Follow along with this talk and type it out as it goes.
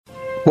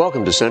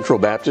Welcome to Central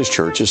Baptist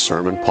Church's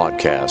Sermon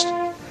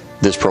Podcast.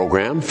 This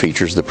program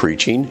features the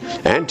preaching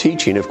and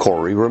teaching of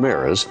Corey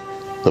Ramirez,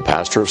 the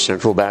pastor of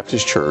Central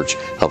Baptist Church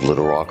of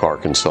Little Rock,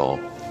 Arkansas.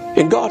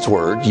 In God's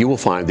Word, you will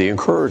find the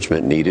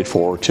encouragement needed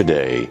for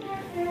today.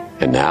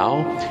 And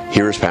now,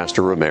 here is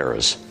Pastor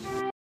Ramirez.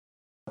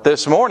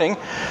 This morning,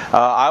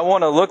 I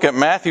want to look at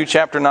Matthew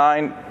chapter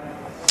 9.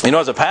 You know,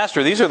 as a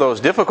pastor, these are those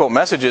difficult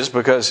messages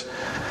because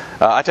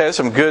I tell you, there's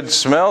some good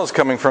smells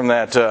coming from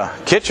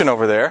that kitchen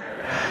over there.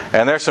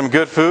 And there's some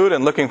good food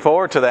and looking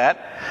forward to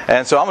that.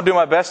 And so I'm going to do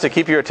my best to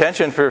keep your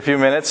attention for a few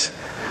minutes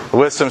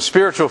with some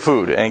spiritual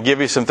food and give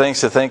you some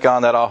things to think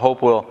on that I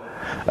hope will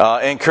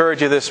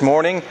encourage you this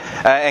morning.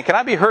 And can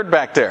I be heard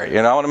back there? You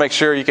know, I want to make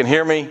sure you can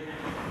hear me.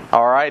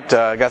 All right,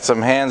 got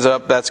some hands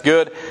up. That's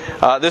good.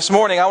 This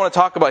morning I want to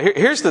talk about,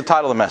 here's the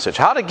title of the message,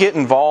 How to Get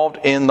Involved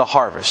in the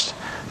Harvest.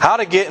 How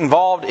to get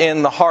involved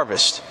in the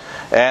harvest.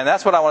 And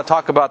that's what I want to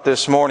talk about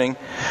this morning.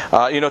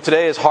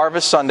 Today is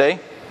Harvest Sunday.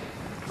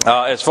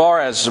 As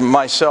far as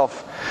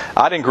myself,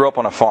 I didn't grow up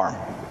on a farm.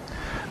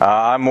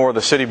 I'm more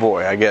the city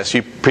boy, I guess.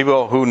 You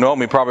people who know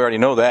me probably already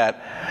know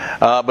that.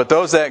 But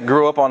those that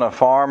grew up on a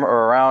farm or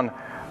around,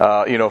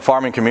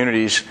 farming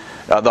communities,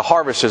 the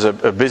harvest is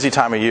a busy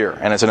time of year,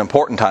 and it's an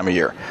important time of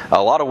year.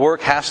 A lot of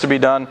work has to be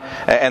done,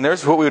 and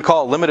there's what we would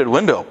call a limited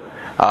window.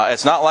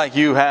 It's not like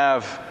you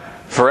have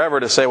forever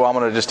to say, well, I'm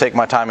going to just take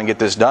my time and get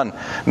this done.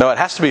 No, it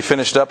has to be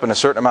finished up in a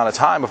certain amount of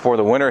time before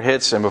the winter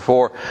hits and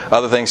before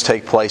other things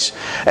take place.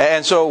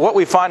 And so what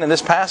we find in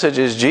this passage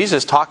is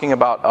Jesus talking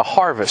about a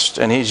harvest,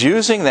 and he's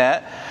using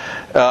that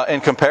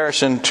in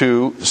comparison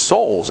to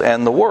souls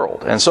and the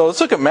world. And so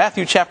let's look at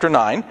Matthew chapter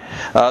 9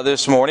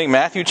 this morning,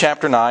 Matthew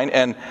chapter 9,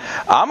 and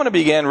I'm going to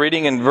begin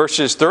reading in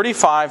verses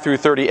 35 through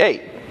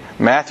 38.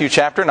 Matthew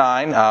chapter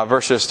 9,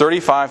 verses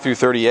 35 through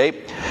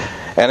 38.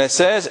 And it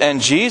says,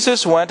 "And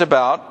Jesus went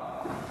about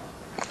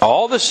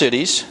all the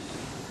cities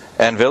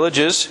and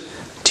villages,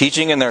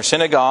 teaching in their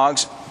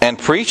synagogues and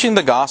preaching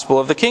the gospel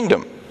of the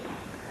kingdom,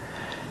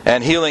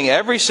 and healing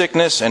every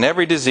sickness and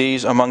every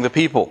disease among the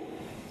people.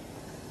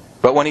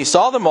 But when he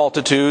saw the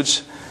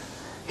multitudes,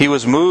 he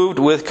was moved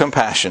with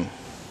compassion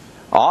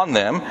on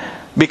them,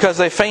 because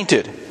they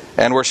fainted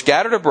and were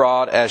scattered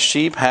abroad as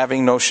sheep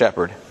having no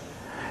shepherd.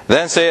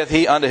 Then saith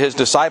he unto his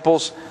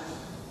disciples,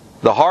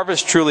 The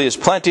harvest truly is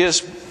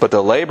plenteous, but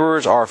the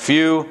laborers are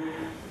few.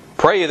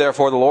 Pray ye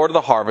therefore the Lord of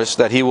the harvest,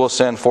 that he will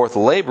send forth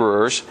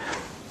laborers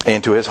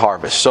into his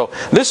harvest." So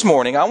this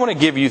morning I want to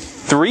give you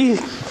 3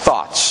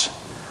 thoughts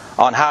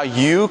on how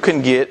you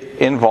can get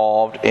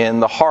involved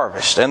in the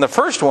harvest. And the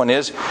first one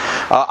is,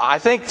 I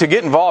think to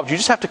get involved, you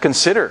just have to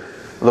consider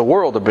the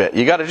world a bit.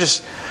 You got to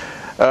just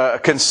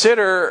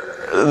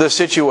consider the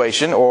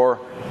situation or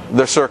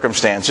the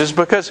circumstances,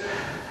 because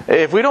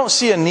if we don't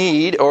see a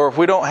need or if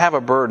we don't have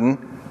a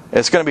burden,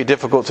 it's going to be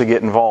difficult to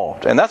get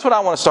involved. And that's what I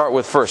want to start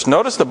with first.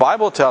 Notice the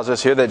Bible tells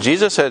us here that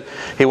Jesus said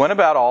he went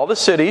about all the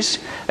cities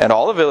and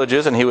all the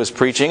villages, and he was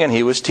preaching and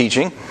he was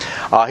teaching.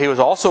 He was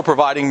also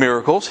providing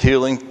miracles,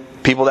 healing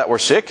people that were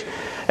sick,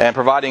 and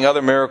providing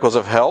other miracles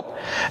of help.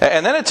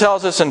 And then it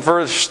tells us in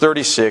verse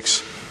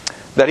 36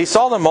 that he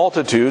saw the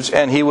multitudes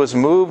and he was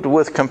moved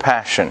with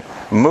compassion.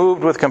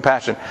 Moved with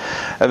compassion.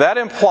 That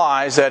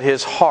implies that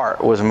his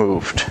heart was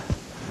moved.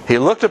 He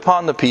looked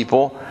upon the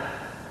people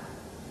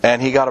and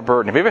he got a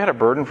burden. Have you ever had a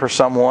burden for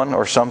someone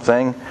or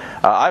something?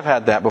 I've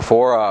had that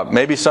before.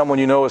 Maybe someone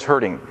you know is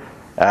hurting,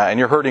 and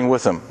you're hurting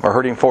with them or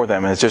hurting for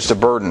them, and it's just a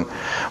burden.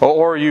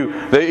 Or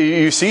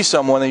you see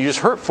someone and you just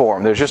hurt for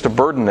them. There's just a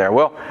burden there.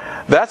 Well,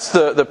 that's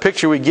the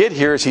picture we get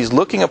here. Is he's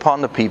looking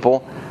upon the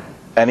people,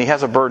 and he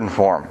has a burden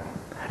for them.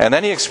 And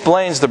then he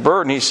explains the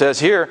burden. He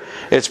says here,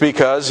 it's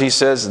because he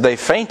says they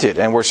fainted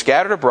and were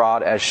scattered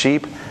abroad as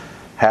sheep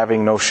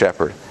having no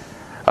shepherd.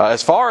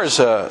 As far as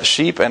a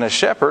sheep and a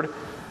shepherd,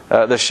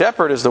 the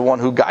shepherd is the one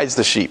who guides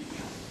the sheep,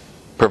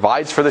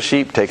 provides for the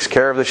sheep, takes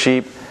care of the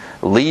sheep,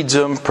 leads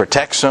them,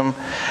 protects them.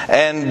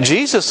 And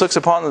Jesus looked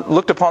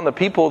upon the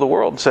people of the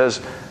world and says,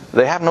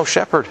 they have no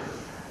shepherd.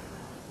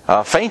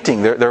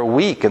 Fainting, they're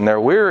weak and they're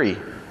weary.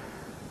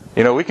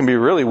 You know, we can be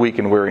really weak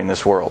and weary in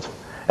this world.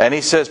 And he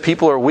says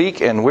people are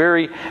weak and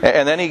weary.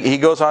 And then he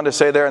goes on to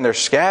say there, and they're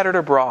scattered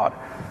abroad.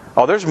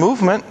 Oh, there's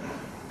movement.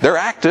 They're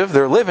active,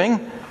 they're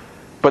living,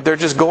 but they're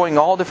just going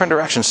all different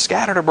directions,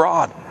 scattered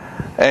abroad.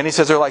 And he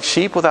says they're like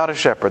sheep without a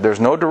shepherd. There's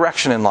no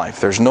direction in life.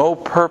 There's no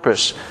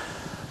purpose.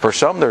 For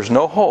some, there's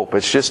no hope.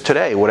 It's just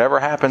today. Whatever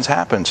happens,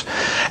 happens.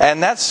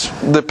 And that's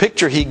the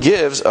picture he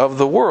gives of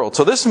the world.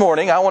 So this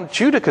morning, I want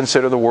you to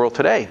consider the world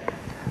today.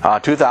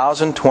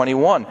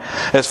 2021.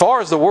 As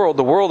far as the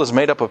world is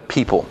made up of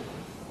people.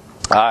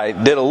 I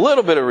did a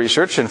little bit of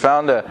research and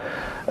found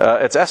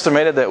it's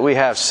estimated that we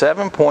have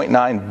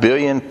 7.9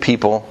 billion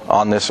people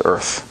on this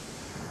earth.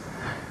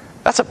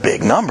 That's a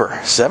big number.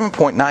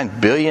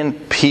 7.9 billion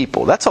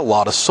people. That's a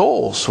lot of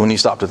souls when you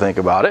stop to think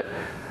about it.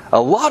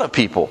 A lot of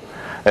people.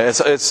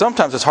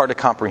 Sometimes it's hard to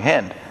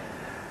comprehend.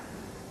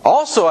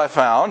 Also, I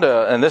found,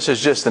 and this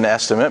is just an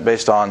estimate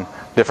based on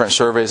different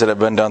surveys that have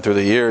been done through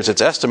the years,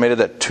 it's estimated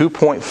that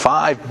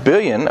 2.5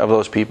 billion of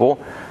those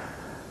people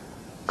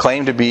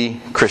claim to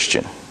be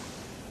Christian.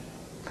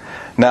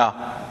 Now,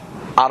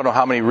 I don't know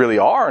how many really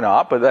are or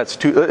not, but let's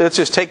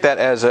just take that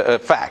as a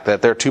fact,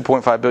 that there are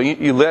 2.5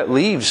 billion. That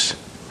leaves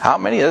how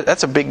many?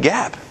 That's a big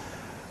gap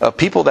of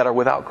people that are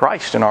without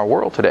Christ in our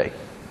world today.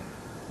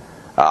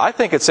 I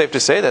think it's safe to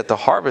say that the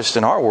harvest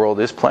in our world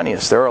is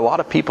plenteous. There are a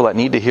lot of people that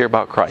need to hear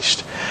about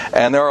Christ.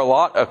 And there are a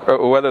lot,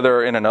 whether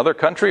they're in another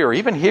country or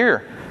even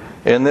here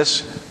in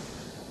this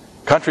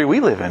country we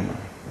live in.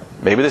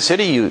 Maybe the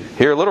city you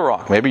here, Little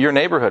Rock. Maybe your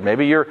neighborhood.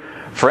 Maybe your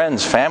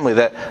friends, family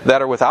that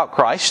are without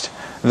Christ,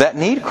 that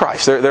need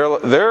Christ.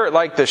 They're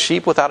like the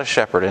sheep without a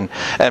shepherd.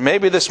 And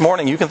maybe this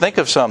morning you can think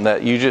of some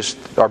that you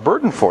just are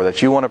burdened for,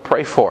 that you want to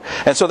pray for.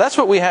 And so that's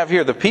what we have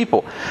here, the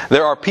people.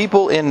 There are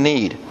people in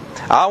need.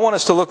 I want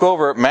us to look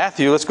over at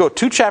Matthew. Let's go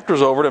 2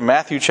 chapters over to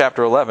Matthew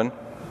chapter 11.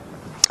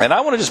 And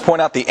I want to just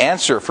point out the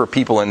answer for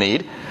people in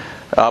need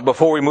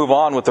before we move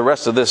on with the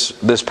rest of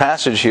this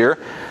passage here.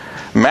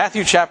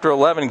 Matthew chapter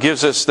 11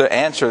 gives us the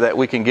answer that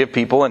we can give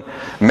people, and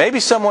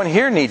maybe someone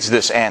here needs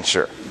this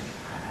answer.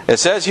 It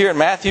says here in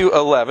Matthew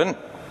 11,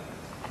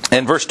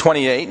 in verse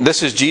 28,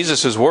 this is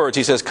Jesus' words.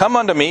 He says, "Come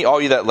unto me,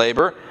 all you that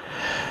labor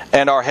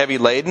and are heavy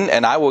laden,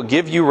 and I will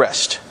give you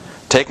rest.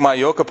 Take my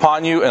yoke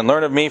upon you and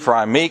learn of me, for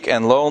I am meek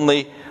and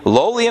lowly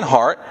in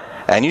heart,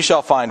 and you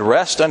shall find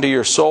rest unto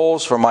your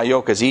souls, for my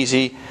yoke is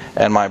easy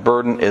and my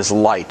burden is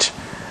light."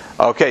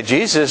 Okay,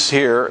 Jesus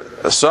here,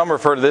 some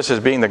refer to this as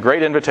being the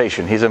great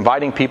invitation. He's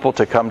inviting people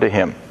to come to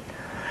Him.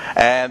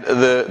 And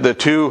the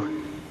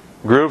two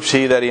groups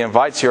that He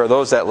invites here are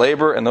those that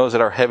labor and those that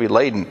are heavy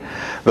laden.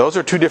 Those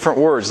are two different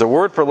words. The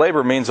word for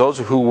labor means those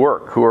who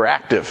work, who are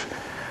active.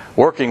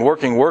 Working.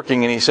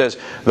 And He says,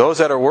 those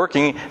that are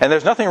working, and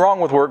there's nothing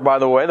wrong with work, by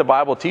the way. The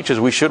Bible teaches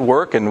we should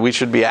work and we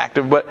should be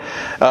active. But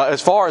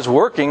as far as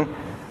working,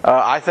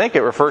 I think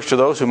it refers to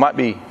those who might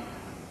be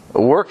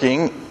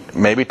working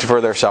maybe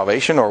for their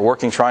salvation, or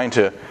working trying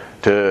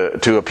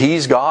to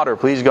appease God or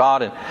please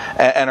God,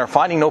 and are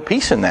finding no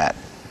peace in that.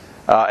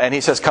 And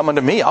He says, "Come unto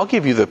me, I'll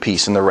give you the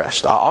peace and the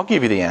rest. I'll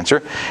give you the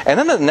answer." And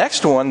then the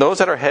next one, those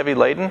that are heavy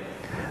laden,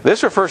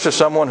 this refers to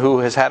someone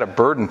who has had a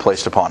burden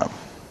placed upon them.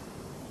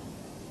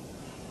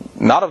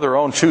 Not of their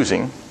own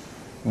choosing,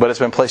 but it's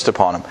been placed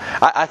upon them.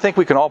 I think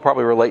we can all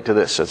probably relate to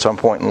this at some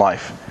point in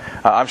life.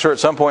 I'm sure at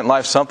some point in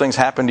life something's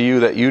happened to you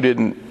that you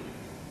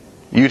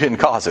didn't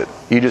cause it.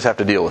 You just have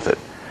to deal with it.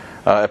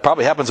 It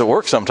probably happens at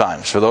work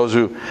sometimes. For those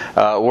who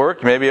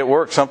work, maybe at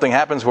work something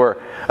happens where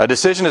a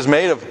decision is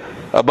made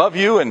above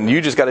you and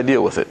you just got to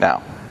deal with it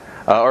now.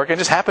 Or it can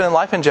just happen in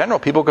life in general.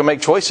 People can make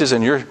choices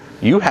and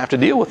you have to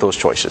deal with those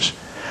choices.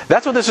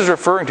 That's what this is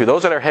referring to.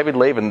 Those that are heavy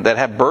laden, that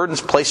have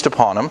burdens placed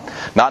upon them,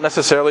 not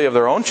necessarily of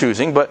their own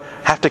choosing, but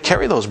have to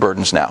carry those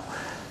burdens now.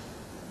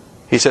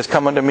 He says,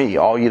 "Come unto me,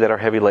 all ye that are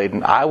heavy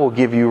laden, I will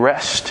give you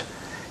rest."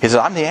 He says,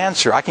 "I'm the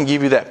answer. I can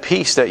give you that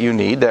peace that you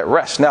need, that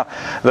rest." Now,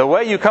 the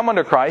way you come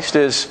under Christ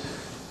is,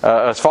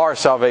 as far as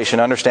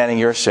salvation, understanding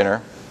you're a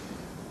sinner.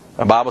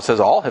 The Bible says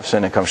all have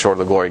sinned and come short of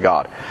the glory of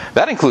God.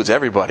 That includes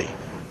everybody.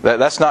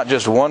 That's not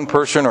just one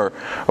person or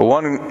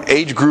one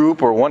age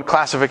group or one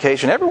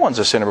classification. Everyone's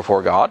a sinner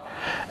before God.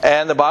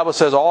 And the Bible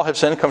says all have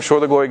sinned and come short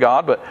of the glory of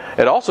God. But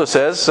it also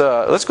says,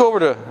 let's go over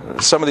to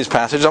some of these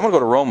passages. I'm going to go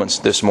to Romans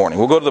this morning.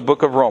 We'll go to the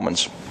book of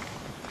Romans,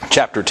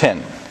 chapter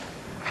 10.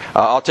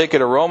 I'll take you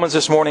to Romans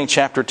this morning,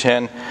 chapter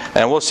 10,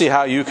 and we'll see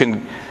how you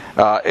can,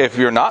 if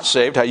you're not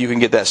saved, how you can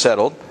get that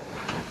settled.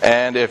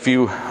 And if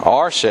you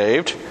are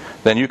saved,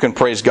 then you can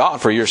praise God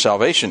for your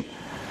salvation.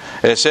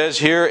 It says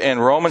here in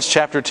Romans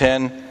chapter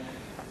 10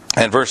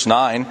 and verse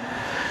 9,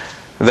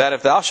 that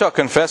if thou shalt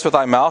confess with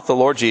thy mouth the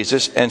Lord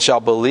Jesus, and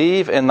shalt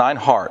believe in thine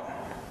heart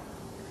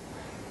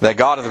that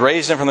God hath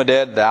raised him from the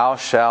dead, thou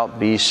shalt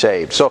be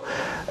saved. So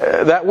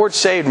that word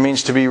saved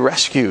means to be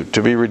rescued,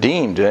 to be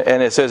redeemed.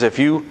 And it says if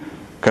you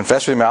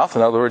confess with your mouth,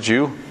 in other words,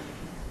 you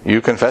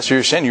confess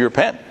your sin, you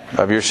repent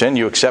of your sin,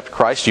 you accept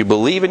Christ, you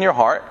believe in your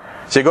heart.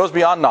 So it goes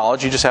beyond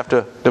knowledge. You just have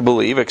to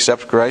believe,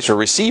 accept Christ, or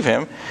receive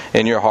Him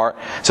in your heart.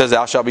 It says,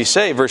 thou shalt be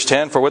saved. Verse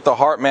 10, for with the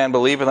heart man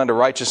believeth unto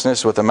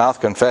righteousness, with the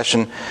mouth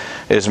confession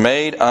is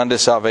made unto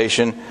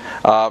salvation.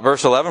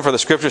 Verse 11, for the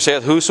Scripture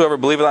saith, whosoever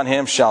believeth on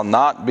Him shall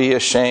not be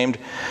ashamed.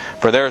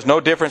 For there is no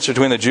difference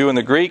between the Jew and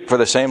the Greek, for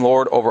the same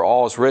Lord over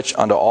all is rich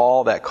unto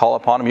all that call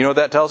upon Him. You know what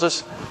that tells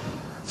us?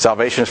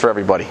 Salvation is for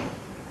everybody.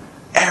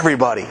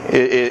 Everybody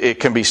it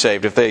can be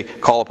saved if they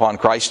call upon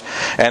Christ.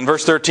 And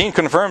verse 13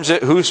 confirms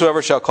it.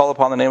 Whosoever shall call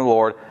upon the name of the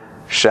Lord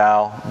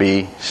shall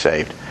be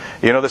saved.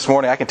 You know, this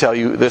morning, I can tell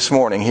you this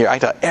morning here, I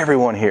tell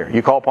everyone here,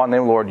 you call upon the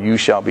name of the Lord, you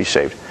shall be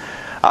saved.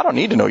 I don't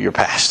need to know your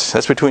past.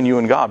 That's between you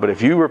and God. But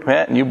if you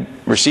repent and you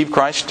receive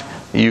Christ,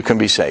 you can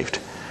be saved.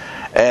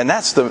 And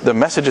that's the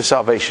message of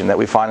salvation that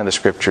we find in the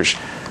Scriptures.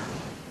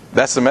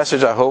 That's the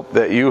message I hope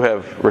that you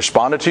have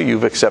responded to.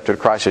 You've accepted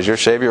Christ as your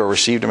Savior or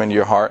received Him into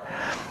your heart.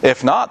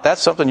 If not,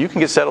 that's something you can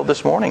get settled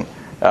this morning.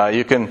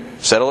 You can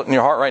settle it in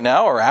your heart right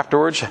now or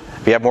afterwards.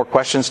 If you have more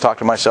questions, talk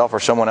to myself or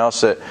someone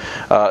else that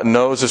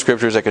knows the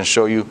Scriptures that can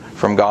show you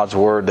from God's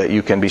Word that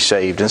you can be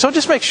saved. And so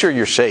just make sure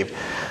you're saved.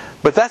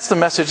 But that's the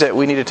message that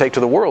we need to take to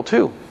the world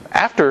too.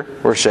 after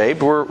we're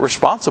saved, we're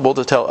responsible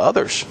to tell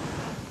others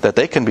that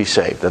they can be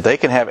saved, that they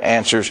can have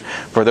answers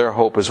for their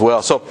hope as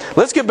well. So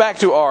let's get back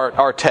to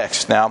our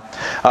text now.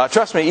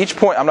 Trust me, each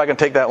point, I'm not going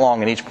to take that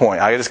long in each point.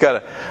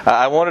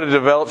 I wanted to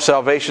develop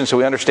salvation so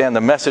we understand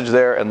the message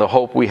there and the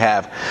hope we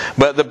have.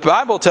 But the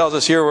Bible tells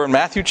us here, we're in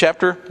Matthew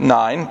chapter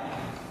 9,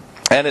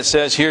 and it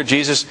says here,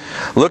 Jesus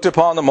looked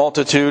upon the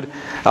multitude.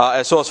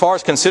 So as far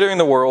as considering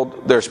the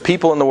world, there's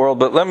people in the world,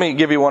 but let me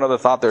give you one other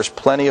thought. There's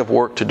plenty of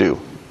work to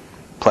do.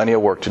 Plenty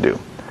of work to do.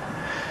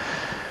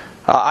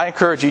 I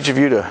encourage each of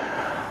you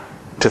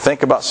to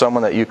think about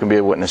someone that you can be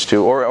a witness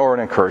to or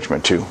an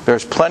encouragement to.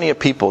 There's plenty of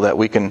people that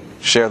we can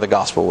share the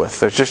gospel with.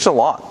 There's just a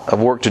lot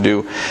of work to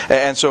do.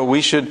 And so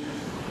we should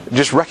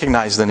just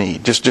recognize the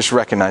need. Just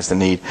recognize the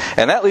need.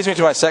 And that leads me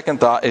to my second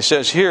thought. It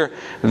says here,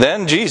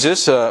 then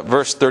Jesus,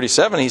 verse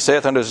 37, he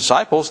saith unto his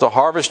disciples, the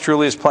harvest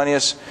truly is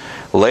plenteous,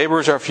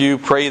 laborers are few.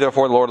 Pray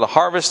therefore the Lord of the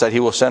harvest that he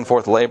will send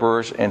forth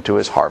laborers into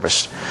his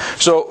harvest.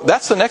 So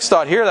that's the next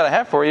thought here that I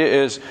have for you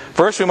is,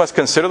 first we must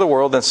consider the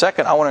world. Then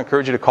second, I want to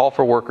encourage you to call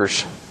for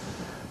workers.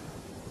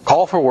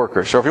 Call for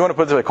workers. Or if you want to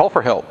put it this way, call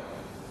for help.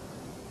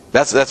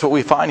 That's what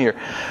we find here.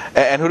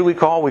 And who do we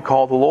call? We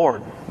call the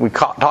Lord. We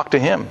talk to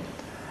Him.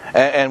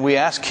 And we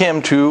ask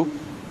Him to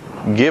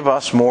give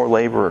us more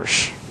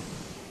laborers.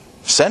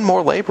 Send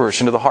more laborers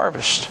into the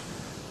harvest.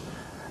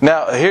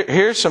 Now,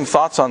 here's some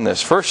thoughts on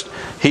this. First,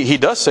 he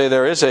does say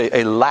there is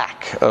a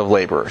lack of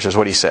laborers, is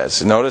what he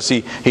says. Notice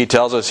he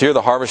tells us here,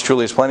 the harvest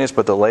truly is plenteous,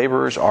 but the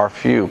laborers are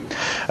few.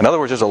 In other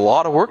words, there's a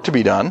lot of work to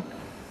be done,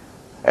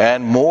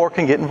 and more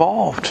can get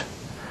involved.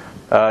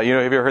 Have you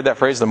ever heard that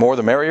phrase, the more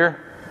the merrier?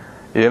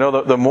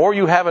 The more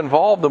you have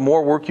involved, the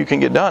more work you can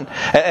get done.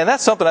 And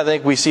that's something I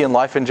think we see in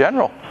life in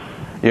general.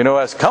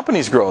 As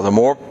companies grow, the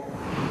more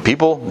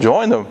people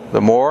join them, the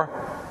more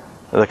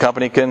the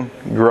company can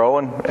grow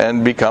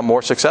and become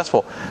more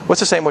successful.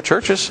 What's the same with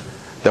churches?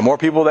 The more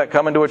people that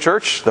come into a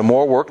church, the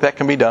more work that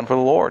can be done for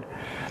the Lord.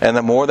 And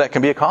the more that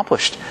can be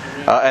accomplished.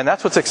 And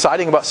that's what's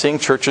exciting about seeing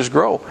churches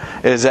grow,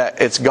 is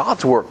that it's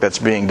God's work that's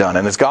being done,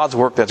 and it's God's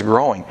work that's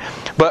growing.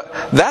 But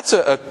that's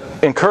an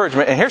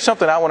encouragement. And here's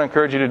something I want to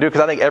encourage you to do,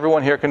 because I think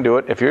everyone here can do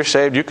it. If you're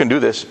saved, you can do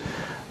this.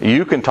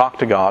 You can talk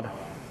to God.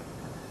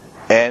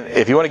 And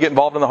if you want to get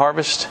involved in the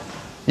harvest,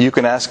 you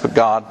can ask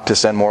God to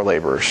send more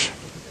laborers.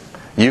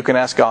 You can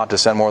ask God to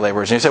send more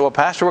laborers. And you say, well,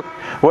 Pastor,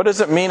 what does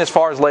it mean as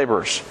far as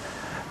laborers?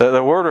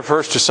 The word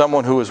refers to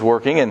someone who is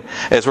working, and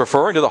is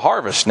referring to the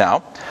harvest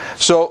now.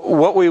 So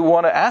what we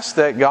want to ask,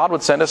 that God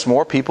would send us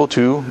more people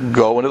to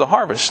go into the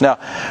harvest. Now,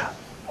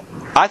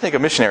 I think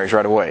of missionaries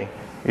right away.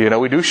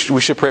 We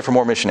should pray for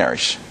more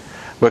missionaries.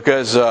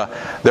 Because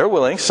they're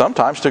willing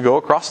sometimes to go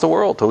across the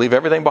world, to leave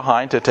everything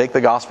behind, to take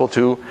the gospel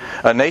to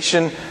a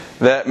nation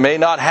that may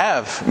not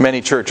have many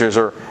churches,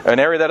 or an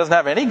area that doesn't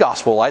have any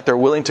gospel light. They're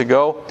willing to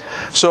go.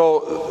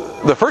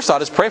 So the first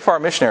thought is pray for our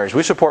missionaries.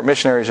 We support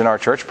missionaries in our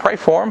church. Pray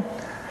for them.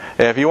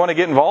 If you want to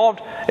get involved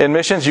in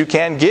missions, you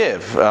can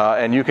give.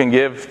 And you can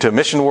give to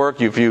mission work.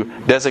 If you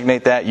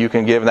designate that, you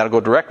can give. And that'll go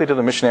directly to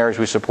the missionaries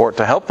we support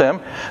to help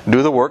them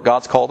do the work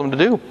God's called them to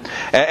do.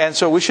 And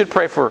so we should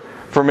pray for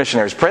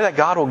missionaries. Pray that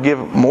God will give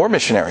more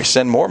missionaries,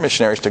 send more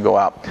missionaries to go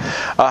out.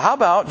 How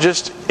about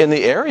just in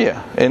the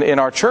area, in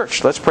our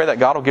church? Let's pray that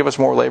God will give us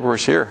more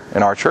laborers here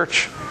in our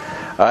church.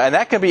 And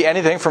that can be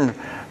anything from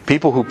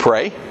people who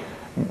pray.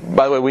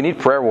 By the way, we need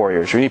prayer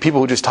warriors. We need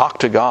people who just talk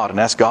to God and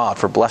ask God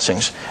for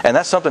blessings. And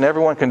that's something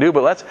everyone can do.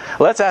 But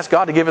let's ask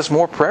God to give us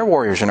more prayer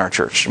warriors in our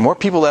church. More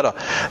people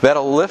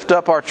that'll lift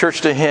up our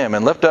church to Him,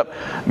 and lift up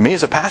me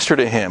as a pastor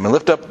to Him, and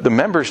lift up the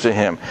members to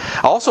Him.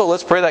 Also,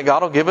 let's pray that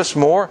God will give us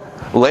more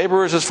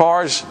laborers as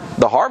far as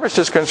the harvest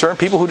is concerned.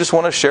 People who just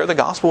want to share the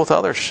gospel with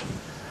others.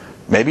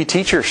 Maybe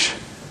teachers.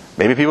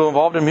 Maybe people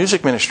involved in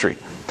music ministry.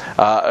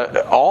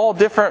 All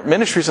different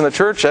ministries in the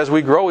church. As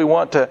we grow, we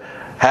want to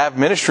have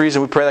ministries,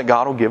 and we pray that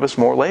God will give us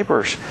more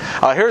laborers.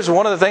 Here's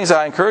one of the things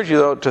I encourage you,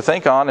 though, to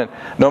think on. And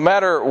no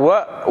matter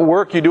what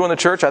work you do in the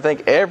church, I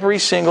think every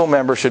single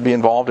member should be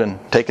involved in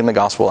taking the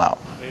gospel out.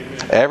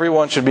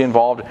 Everyone should be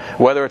involved,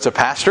 whether it's a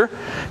pastor.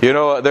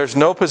 There's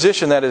no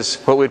position that is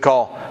what we'd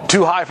call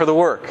too high for the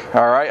work.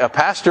 All right, a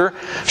pastor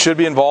should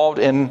be involved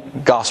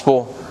in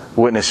gospel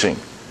witnessing.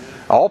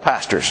 All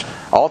pastors,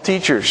 all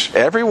teachers,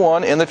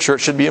 everyone in the church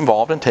should be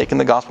involved in taking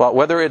the gospel out,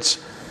 whether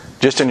it's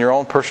just in your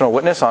own personal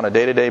witness on a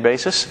day-to-day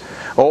basis,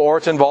 or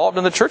it's involved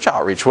in the church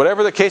outreach.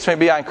 Whatever the case may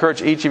be, I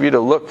encourage each of you to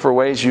look for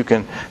ways you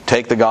can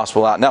take the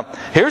gospel out. Now,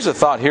 here's a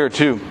thought here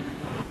too.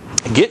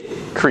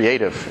 Get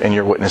creative in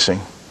your witnessing.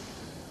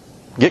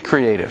 Get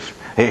creative.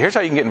 Here's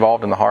how you can get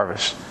involved in the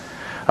harvest.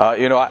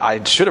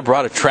 I should have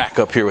brought a track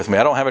up here with me.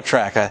 I don't have a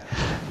track. I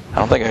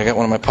don't think I got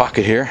one in my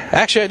pocket here.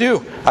 Actually, I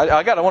do.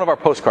 I got one of our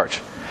postcards.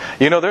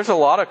 There's a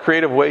lot of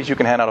creative ways you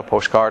can hand out a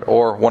postcard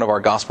or one of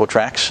our gospel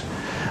tracts.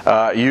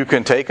 You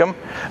can take them.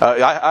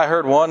 I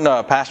heard one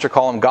pastor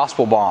call them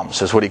gospel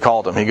bombs, is what he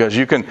called them. He goes,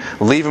 you can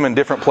leave them in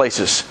different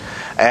places,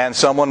 and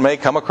someone may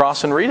come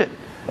across and read it.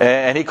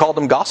 And he called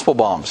them gospel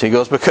bombs. He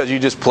goes, because you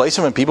just place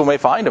them and people may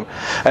find them.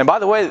 And by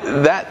the way,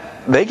 that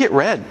they get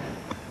read.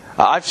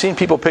 I've seen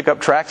people pick up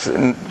tracts,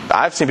 and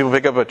I've seen people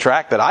pick up a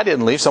tract that I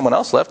didn't leave, someone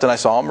else left, and I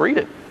saw them read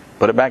it.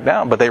 Put it back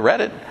down, but they read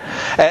it.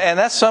 And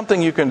that's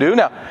something you can do.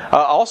 Now,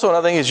 also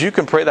another thing is you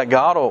can pray that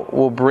God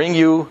will bring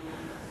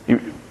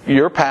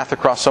your path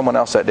across someone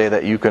else that day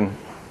that you can,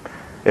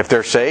 if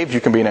they're saved, you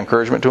can be an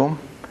encouragement to them.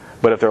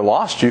 But if they're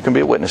lost, you can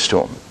be a witness to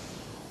them.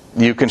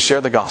 You can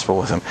share the gospel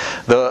with them.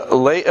 The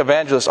late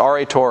evangelist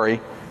R.A. Torrey,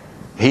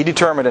 he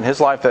determined in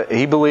his life that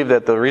he believed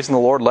that the reason the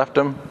Lord left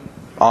him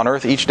on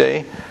earth each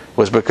day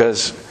was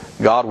because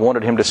God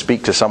wanted him to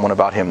speak to someone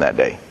about him that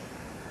day.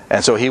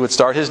 And so he would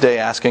start his day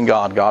asking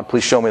God,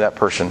 please show me that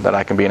person that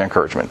I can be an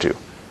encouragement to.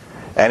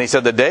 And he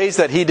said the days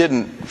that he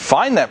didn't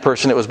find that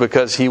person, it was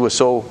because he was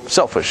so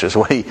selfish, is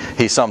what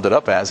he summed it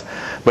up as.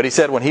 But he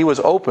said when he was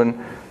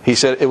open, he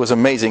said it was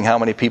amazing how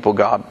many people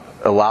God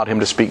allowed him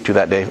to speak to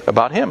that day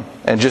about him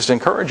and just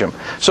encourage him.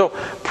 So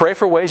pray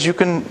for ways you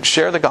can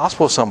share the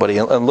gospel with somebody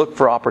and look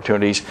for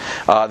opportunities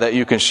that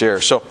you can share.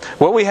 So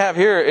what we have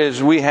here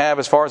is we have,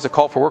 as far as the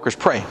call for workers,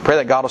 pray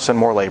that God will send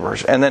more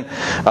laborers. And then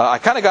I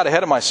kind of got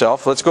ahead of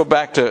myself. Let's go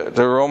back to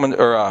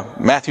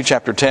Matthew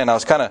chapter 10. I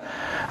got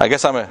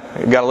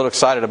a little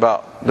excited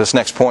about this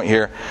next point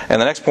here.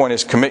 And the next point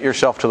is commit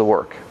yourself to the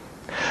work.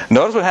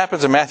 Notice what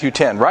happens in Matthew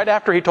 10. Right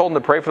after he told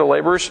them to pray for the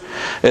laborers,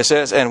 it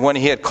says, and when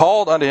he had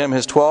called unto him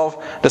his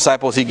 12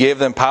 disciples, he gave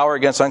them power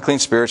against unclean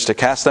spirits to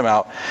cast them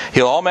out,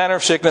 heal all manner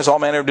of sickness, all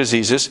manner of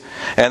diseases.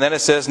 And then it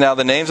says, now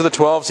the names of the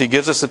 12, he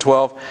gives us the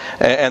 12.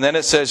 And then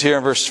it says here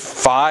in verse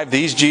 5,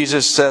 these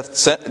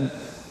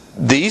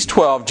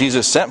 12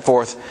 Jesus sent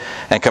forth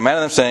and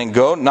commanded them, saying,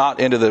 go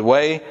not into the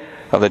way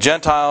of the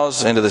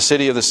Gentiles, into the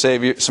city of the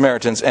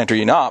Samaritans enter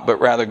ye not, but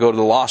rather go to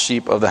the lost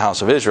sheep of the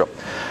house of Israel.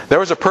 There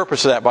was a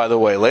purpose to that, by the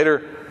way.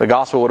 Later, the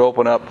gospel would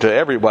open up to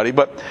everybody.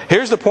 But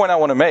here's the point I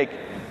want to make.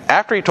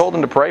 After he told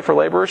them to pray for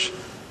laborers,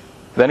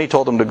 then he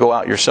told them to go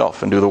out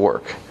yourself and do the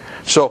work.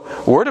 So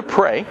we're to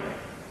pray,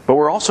 but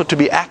we're also to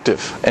be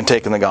active in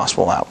taking the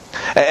gospel out.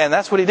 And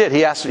that's what he did.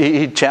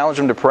 He challenged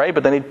them to pray,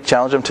 but then he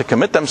challenged them to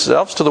commit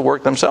themselves to the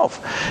work themselves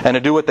and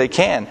to do what they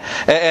can.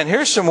 And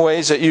here's some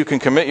ways that you can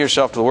commit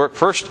yourself to the work.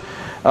 First,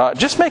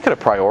 just make it a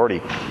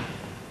priority.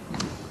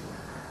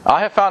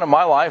 I have found in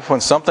my life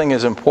when something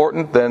is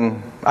important,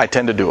 then I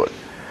tend to do it.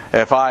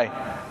 If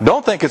I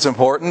don't think it's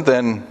important,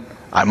 then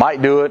I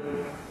might do it.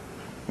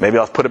 Maybe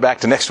I'll put it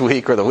back to next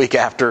week or the week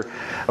after,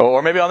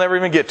 or maybe I'll never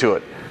even get to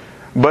it.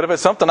 But if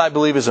it's something I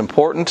believe is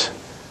important,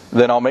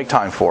 then I'll make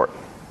time for it.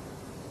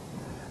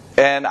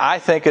 And I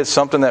think it's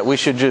something that we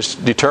should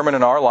just determine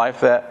in our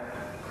life that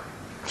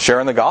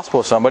sharing the gospel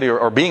with somebody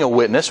or being a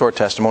witness or a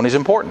testimony is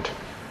important.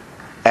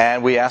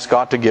 And we ask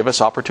God to give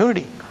us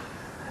opportunity.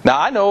 Now,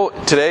 I know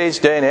today's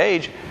day and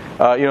age,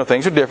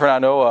 things are different. I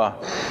know I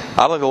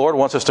don't think the Lord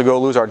wants us to go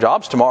lose our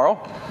jobs tomorrow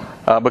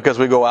because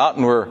we go out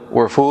and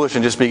we're foolish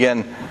and just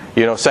begin,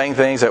 saying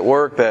things at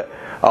work that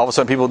all of a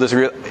sudden people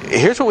disagree.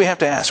 Here's what we have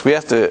to ask. We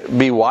have to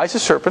be wise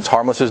as serpents,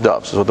 harmless as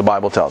doves, is what the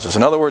Bible tells us.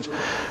 In other words,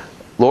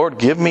 Lord,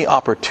 give me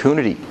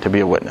opportunity to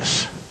be a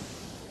witness.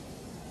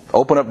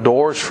 Open up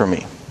doors for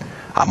me.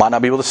 I might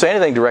not be able to say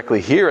anything directly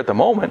here at the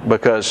moment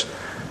because,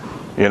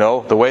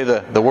 the way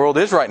the world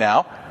is right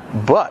now.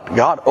 But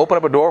God, open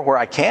up a door where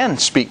I can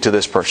speak to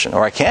this person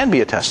or I can be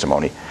a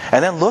testimony.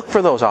 And then look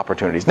for those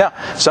opportunities. Now,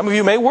 some of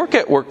you may work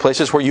at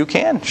workplaces where you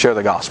can share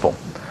the gospel.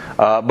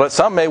 But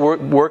some may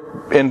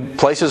work in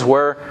places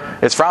where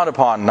it's frowned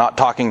upon, not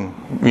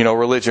talking,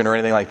 religion or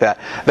anything like that.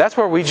 That's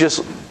where we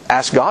just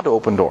ask God to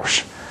open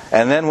doors.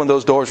 And then when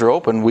those doors are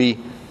open, we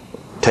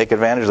take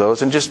advantage of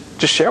those and just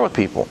share with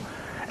people.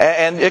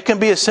 And it can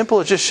be as simple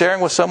as just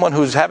sharing with someone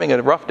who's having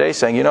a rough day,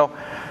 saying,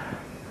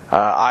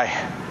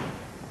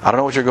 I don't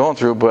know what you're going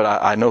through, but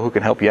I know who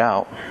can help you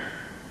out.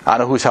 I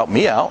know who's helped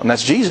me out, and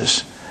that's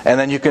Jesus. And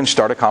then you can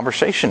start a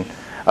conversation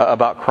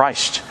about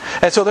Christ.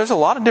 And so there's a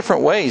lot of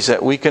different ways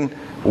that we can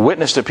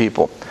witness to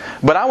people.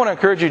 But I want to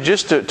encourage you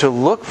just to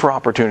look for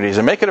opportunities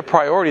and make it a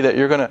priority that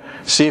you're going to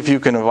see if you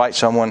can invite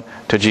someone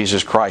to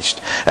Jesus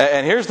Christ.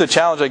 And here's the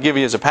challenge I give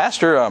you as a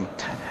pastor.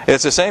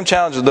 It's the same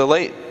challenge of the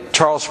late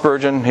Charles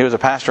Spurgeon. He was a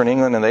pastor in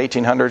England in the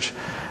 1800s,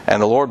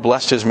 and the Lord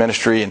blessed his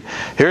ministry. And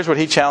here's what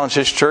he challenged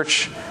his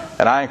church.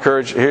 And I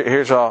encourage,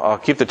 I'll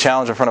keep the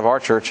challenge in front of our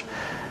church.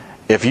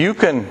 If you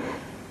can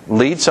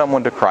lead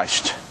someone to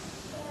Christ,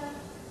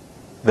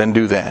 then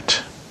do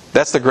that.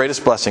 That's the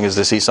greatest blessing, is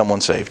to see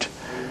someone saved.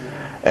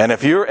 And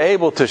if you're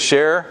able to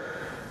share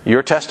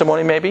your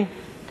testimony maybe,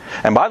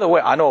 and by the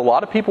way, I know a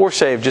lot of people were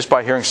saved just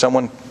by hearing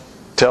someone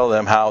tell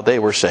them how they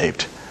were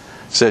saved.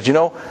 Said,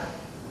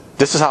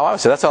 this is how I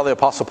was saved. That's how the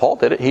Apostle Paul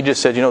did it. He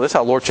just said, this is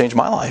how the Lord changed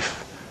my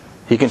life.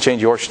 He can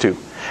change yours too.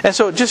 And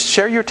so just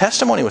share your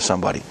testimony with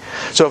somebody.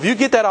 So if you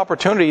get that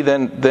opportunity,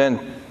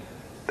 then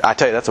I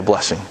tell you, that's a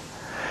blessing.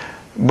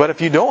 But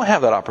if you don't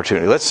have that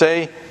opportunity, let's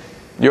say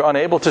you're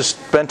unable to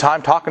spend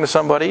time talking to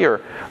somebody,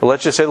 or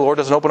let's just say the Lord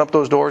doesn't open up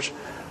those doors,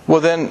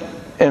 well then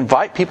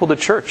invite people to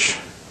church.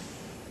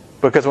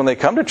 Because when they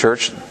come to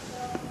church,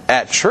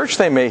 at church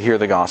they may hear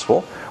the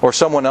gospel, or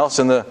someone else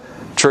in the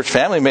church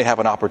family may have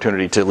an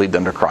opportunity to lead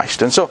them to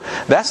Christ. And so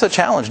that's the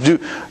challenge. Do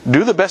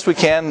the best we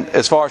can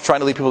as far as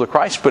trying to lead people to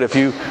Christ, but if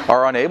you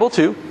are unable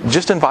to,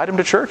 just invite them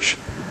to church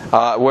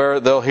where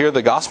they'll hear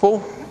the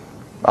gospel.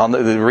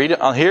 They read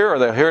it on here, or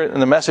they'll hear it in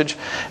the message,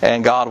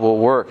 and God will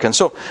work. And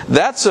so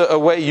that's a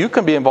way you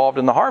can be involved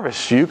in the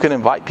harvest. You can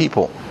invite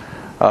people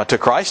to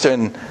Christ,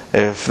 and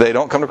if they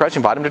don't come to Christ,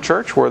 invite them to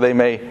church where they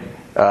may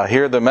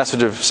hear the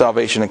message of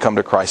salvation and come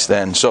to Christ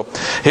then. So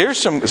here's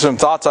some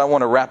thoughts I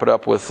want to wrap it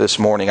up with this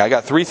morning. I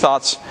got 3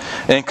 thoughts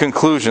in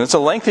conclusion. It's a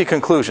lengthy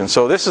conclusion,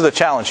 so this is the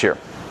challenge here.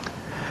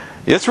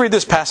 Let's read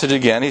this passage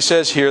again. He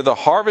says here, "The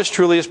harvest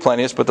truly is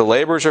plenteous, but the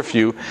laborers are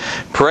few.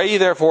 Pray ye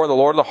therefore the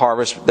Lord of the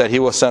harvest, that he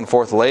will send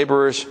forth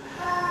laborers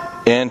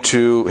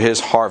into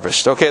his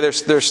harvest." Okay,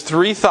 there's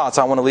 3 thoughts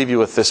I want to leave you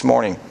with this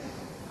morning.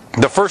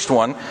 The first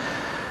one,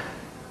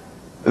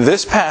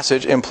 this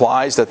passage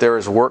implies that there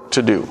is work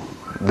to do.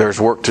 There's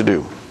work to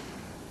do.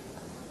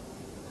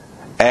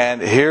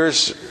 And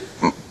here's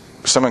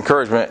some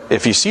encouragement.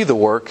 If you see the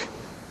work,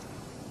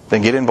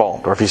 then get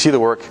involved. Or if you see the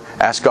work,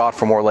 ask God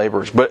for more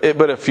laborers. But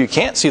if you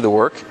can't see the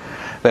work,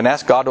 then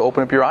ask God to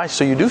open up your eyes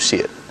so you do see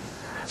it.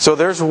 So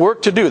there's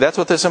work to do. That's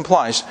what this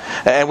implies.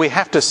 And we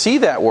have to see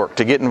that work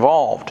to get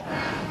involved.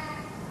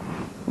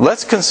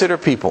 Let's consider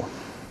people.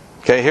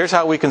 Okay, here's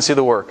how we can see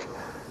the work.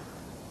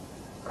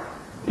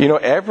 You know,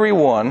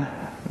 everyone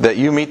that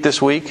you meet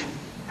this week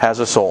has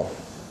a soul.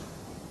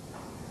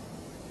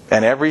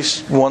 And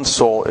everyone's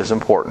soul is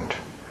important.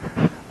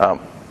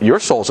 Your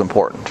soul's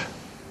important.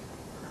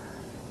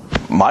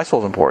 My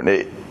soul's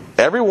important.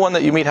 Everyone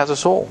that you meet has a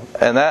soul,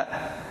 and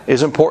that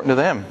is important to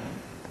them.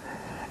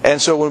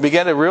 And so when we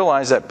begin to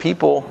realize that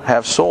people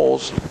have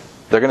souls,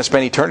 they're going to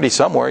spend eternity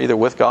somewhere, either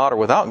with God or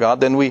without God,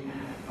 then we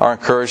are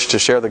encouraged to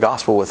share the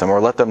gospel with them, or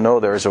let them know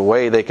there is a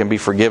way they can be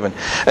forgiven.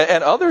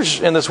 And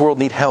others in this world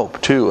need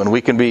help too, and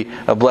we can be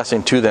a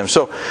blessing to them.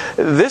 So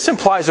this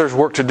implies there's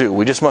work to do.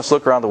 We just must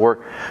look around the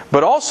work.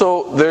 But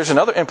also there's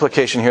another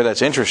implication here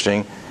that's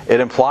interesting. It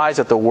implies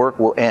that the work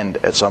will end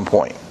at some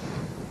point.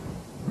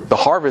 The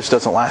harvest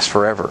doesn't last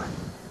forever.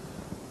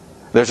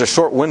 There's a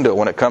short window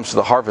when it comes to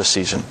the harvest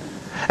season.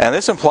 And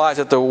this implies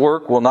that the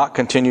work will not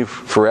continue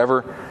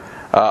forever.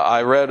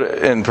 I read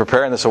in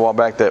preparing this a while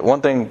back that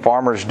one thing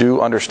farmers do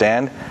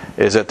understand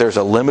is that there's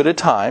a limited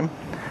time,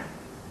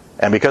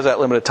 and because of that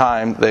limited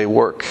time, they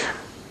work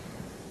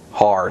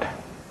hard.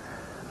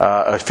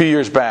 A few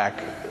years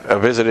back,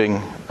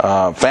 visiting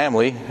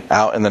family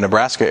out in the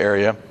Nebraska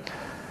area,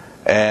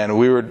 and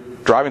we were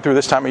driving through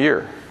this time of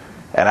year.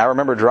 And I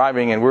remember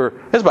driving, and it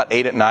was about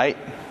 8 at night,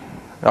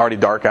 already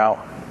dark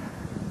out,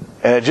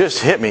 and it just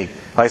hit me.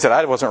 Like I said,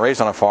 I wasn't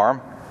raised on a farm,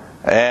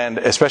 and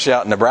especially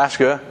out in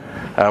Nebraska,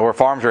 where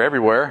farms are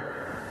everywhere.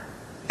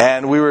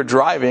 And we were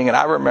driving, and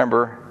I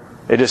remember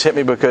it just hit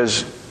me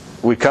because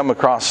we come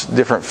across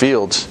different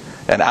fields,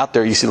 and out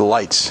there you see the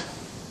lights.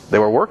 They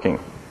were working.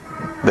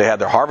 They had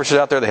their harvesters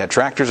out there, they had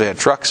tractors, they had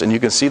trucks, and you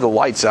can see the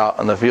lights out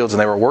in the fields, and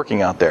they were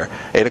working out there.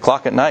 8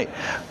 o'clock at night.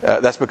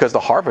 That's because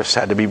the harvest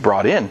had to be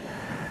brought in.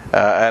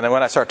 And then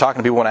when I started talking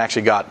to people when I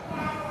actually got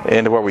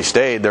into where we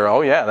stayed, they're,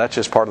 oh yeah, that's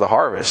just part of the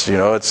harvest. You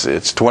know, it's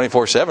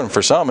 24/7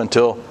 for some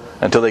until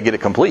they get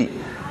it complete.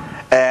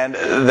 And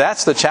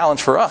that's the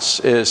challenge for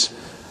us, is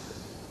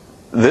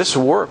this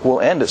work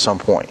will end at some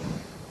point.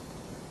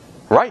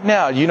 Right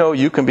now, you know,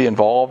 you can be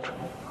involved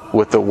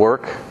with the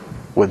work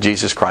with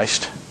Jesus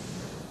Christ.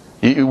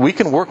 We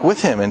can work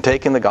with Him in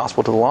taking the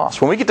gospel to the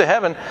lost. When we get to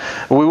heaven,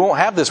 we won't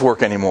have this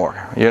work anymore,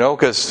 you know,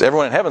 because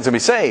everyone in heaven's going to be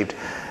saved.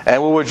 And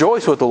we'll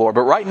rejoice with the Lord.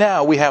 But right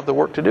now, we have the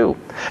work to do.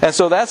 And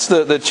so that's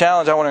the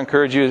challenge I want to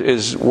encourage you,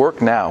 is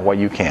work now while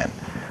you can.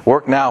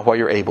 Work now while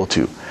you're able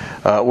to.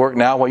 Work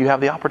now while you have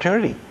the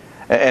opportunity.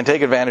 And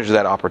take advantage of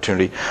that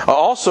opportunity.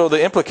 Also,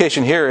 the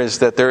implication here is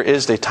that there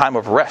is a time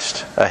of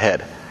rest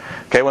ahead.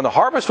 Okay, when the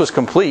harvest was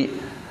complete,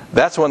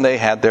 that's when they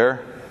had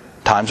their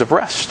times of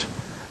rest.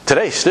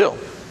 Today, still.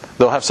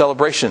 They'll have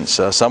celebrations.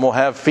 Some will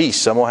have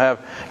feasts. Some will have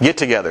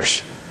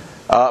get-togethers.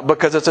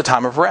 Because it's a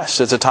time of rest.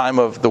 It's a time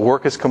of the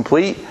work is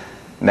complete.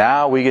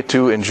 Now we get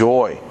to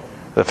enjoy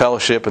the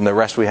fellowship and the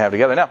rest we have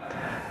together. Now,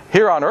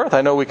 here on earth,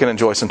 I know we can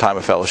enjoy some time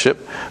of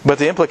fellowship. But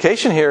the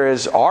implication here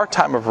is our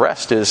time of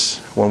rest is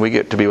when we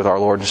get to be with our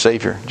Lord and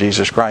Savior,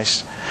 Jesus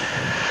Christ.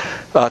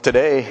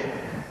 Today,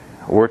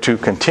 we're to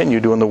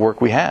continue doing the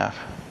work we have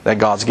that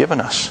God's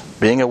given us.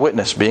 Being a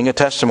witness, being a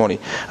testimony,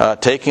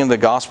 taking the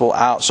gospel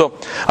out. So,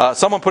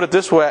 someone put it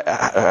this way,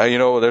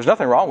 there's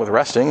nothing wrong with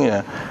resting.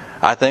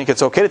 I think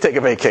it's okay to take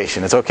a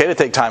vacation. It's okay to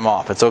take time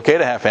off. It's okay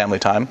to have family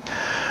time.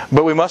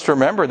 But we must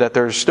remember that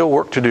there's still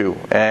work to do.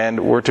 And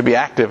we're to be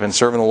active in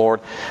serving the Lord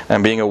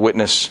and being a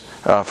witness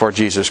for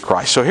Jesus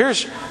Christ. So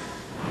here's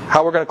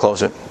how we're going to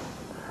close it.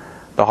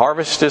 The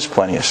harvest is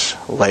plenteous.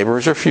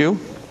 Laborers are few.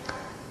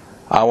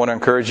 I want to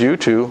encourage you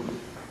to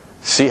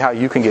see how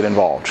you can get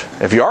involved.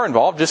 If you are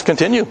involved, just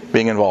continue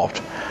being involved.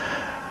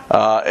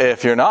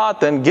 If you're not,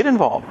 then get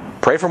involved.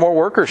 Pray for more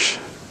workers.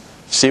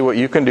 See what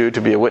you can do to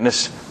be a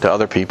witness to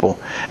other people.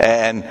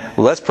 And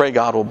let's pray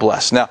God will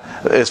bless. Now,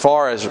 as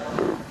far as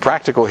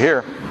practical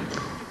here,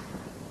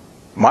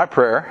 my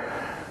prayer,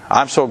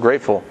 I'm so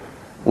grateful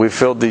we've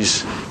filled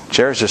these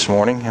chairs this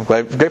morning. I'm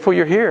grateful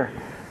you're here.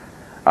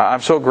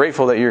 I'm so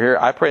grateful that you're here.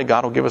 I pray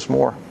God will give us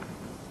more.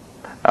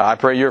 I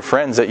pray your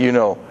friends that you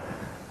know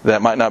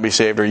that might not be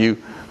saved, or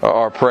you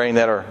are praying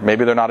that, or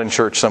maybe they're not in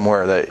church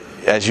somewhere, that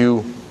as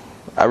you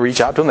reach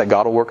out to them, that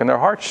God will work in their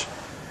hearts.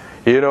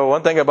 You know,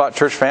 one thing about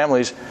church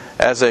families,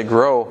 as they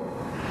grow,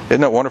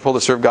 isn't it wonderful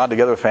to serve God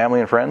together with family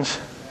and friends?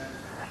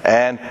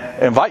 And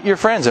invite your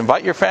friends,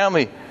 invite your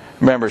family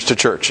members to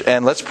church.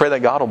 And let's pray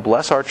that God will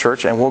bless our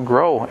church and we'll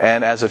grow.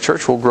 And as a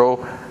church, we'll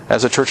grow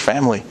as a church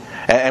family.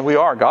 And we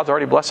are. God's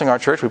already blessing our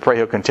church. We pray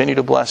He'll continue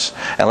to bless.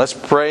 And let's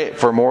pray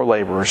for more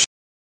laborers.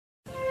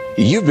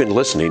 You've been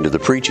listening to the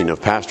preaching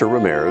of Pastor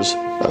Ramirez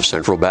of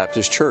Central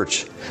Baptist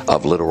Church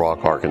of Little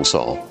Rock,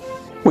 Arkansas.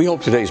 We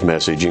hope today's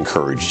message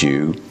encouraged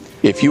you.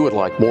 If you would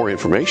like more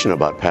information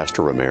about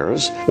Pastor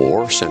Ramirez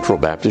or Central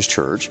Baptist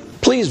Church,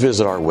 please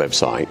visit our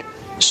website,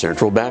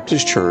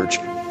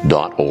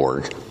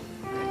 centralbaptistchurch.org.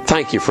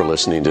 Thank you for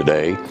listening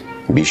today.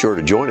 Be sure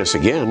to join us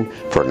again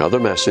for another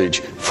message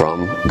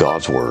from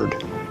God's Word.